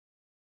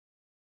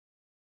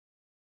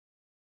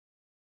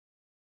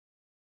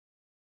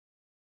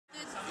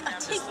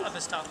Other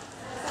stuff.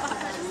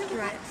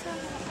 Right.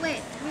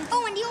 Wait.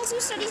 Oh, and he also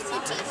studies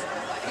mutation.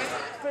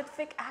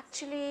 Pritvik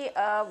actually,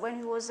 when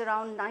he was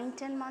around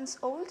 9-10 months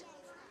old,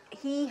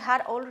 he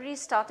had already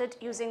started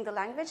using the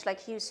language, like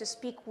he used to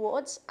speak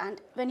words, and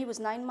when he was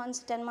 10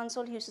 months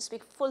old, he used to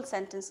speak full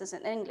sentences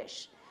in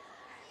English.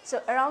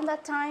 So around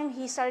that time,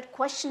 he started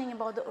questioning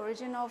about the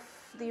origin of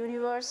the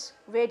universe,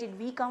 where did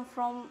we come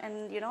from,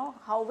 and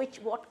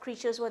what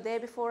creatures were there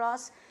before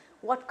us,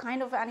 what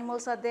kind of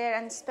animals are there,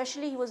 and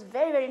especially he was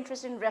very, very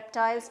interested in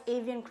reptiles,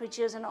 avian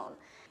creatures and all.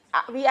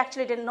 We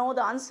actually didn't know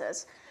the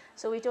answers.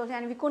 So we told him,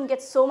 and we couldn't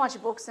get so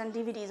much books and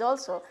DVDs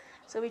also.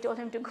 So we told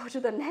him to go to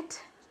the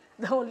net,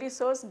 the only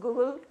source,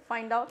 Google,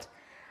 find out.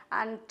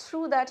 And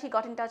through that, he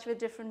got in touch with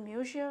different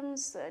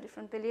museums,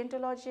 different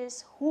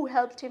paleontologists who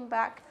helped him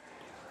back.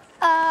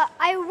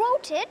 I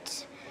wrote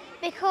it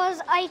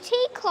because I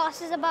take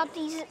classes about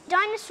these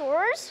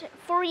dinosaurs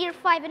for year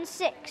 5 and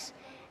 6.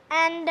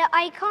 And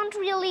they can't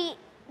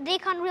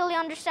really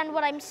understand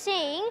what I'm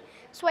saying,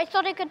 so I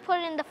thought I could put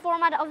it in the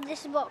format of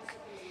this book.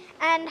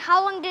 And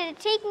how long did it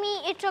take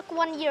me? It took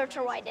 1 year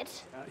to write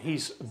it.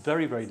 He's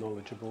very, very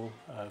knowledgeable,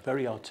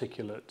 very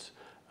articulate,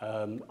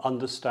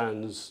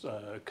 understands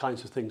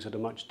kinds of things at a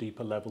much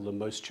deeper level than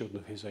most children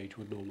of his age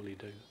would normally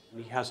do.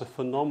 He has a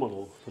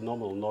phenomenal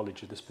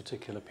knowledge of this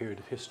particular period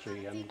of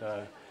history, and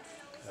the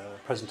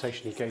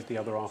presentation he gave the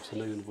other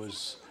afternoon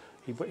was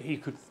he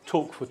could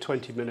talk for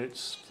 20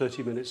 minutes,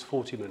 30 minutes,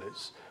 40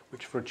 minutes,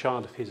 which for a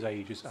child of his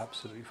age is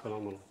absolutely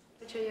phenomenal.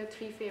 Which are your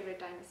 3 favorite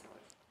dinosaurs?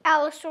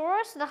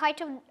 Allosaurus, the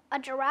height of a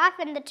giraffe,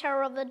 and the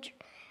terror of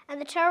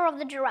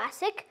the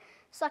Jurassic.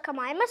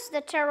 Suchomimus, the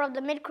terror of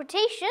the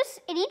mid-Cretaceous.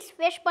 It eats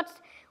fish, but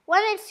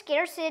when it's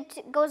scarce,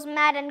 it goes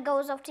mad and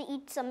goes off to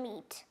eat some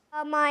meat.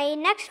 My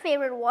next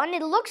favorite one,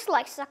 it looks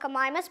like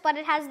Suchomimus, but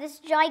it has this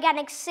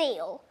gigantic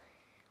sail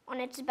on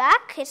its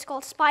back. It's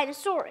called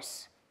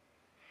Spinosaurus,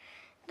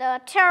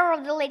 the terror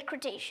of the late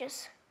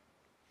Cretaceous.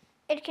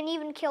 It can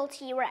even kill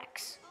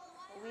T-Rex.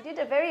 We did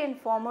a very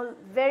informal,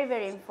 very,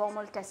 very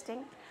informal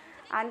testing,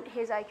 and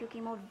his IQ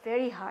came out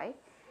very high.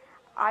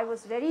 I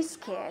was very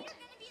scared,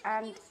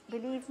 and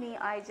believe me,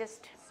 I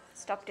just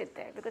stopped it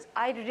there because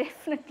I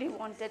definitely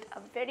wanted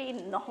a very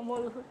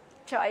normal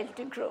child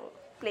to grow,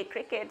 play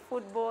cricket,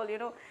 football,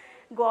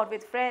 go out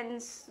with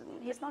friends.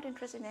 He's not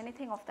interested in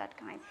anything of that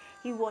kind.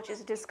 He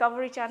watches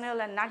Discovery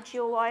Channel and Nat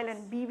Geo Wild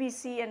and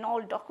BBC and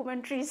all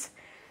documentaries.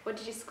 What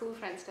did your school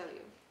friends tell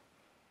you?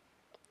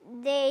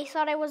 They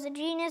thought I was a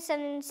genius,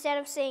 and instead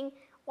of saying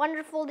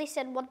wonderful, they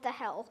said, what the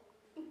hell?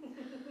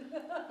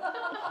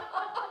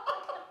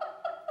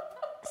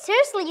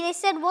 Seriously, they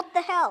said, what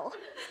the hell?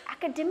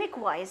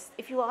 Academic-wise,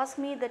 if you ask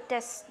me the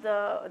test,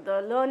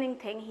 the learning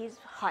thing, he's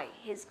high,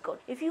 he's good.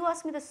 If you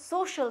ask me the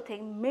social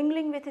thing,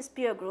 mingling with his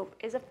peer group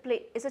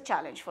is a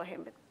challenge for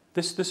him.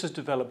 This has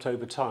developed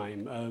over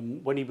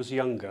time. When he was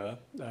younger,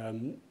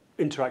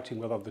 interacting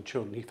with other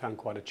children, he found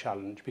quite a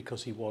challenge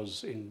because he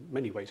was in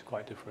many ways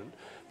quite different.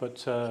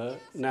 But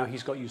now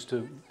he's got used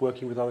to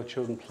working with other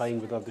children, playing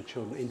with other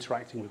children,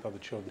 interacting with other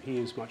children. He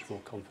is much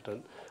more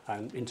confident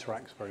and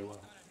interacts very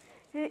well.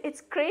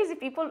 It's crazy.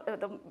 People,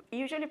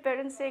 usually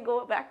parents say,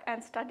 go back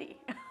and study.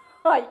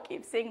 I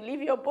keep saying,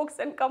 leave your books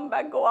and come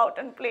back, go out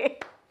and play.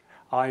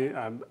 I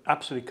am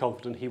absolutely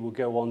confident he will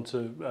go on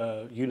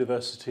to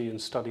university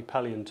and study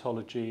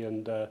paleontology,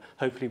 and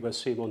hopefully we'll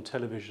see him on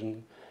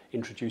television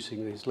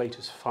introducing his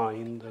latest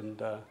find,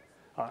 and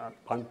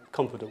I'm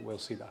confident we'll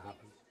see that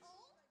happen.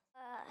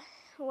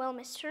 Well,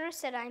 Miss Turner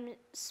said I'm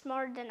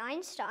smarter than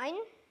Einstein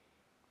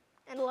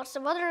and lots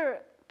of other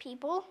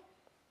people.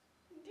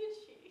 Did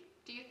she?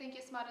 Do you think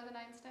you're smarter than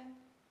Einstein?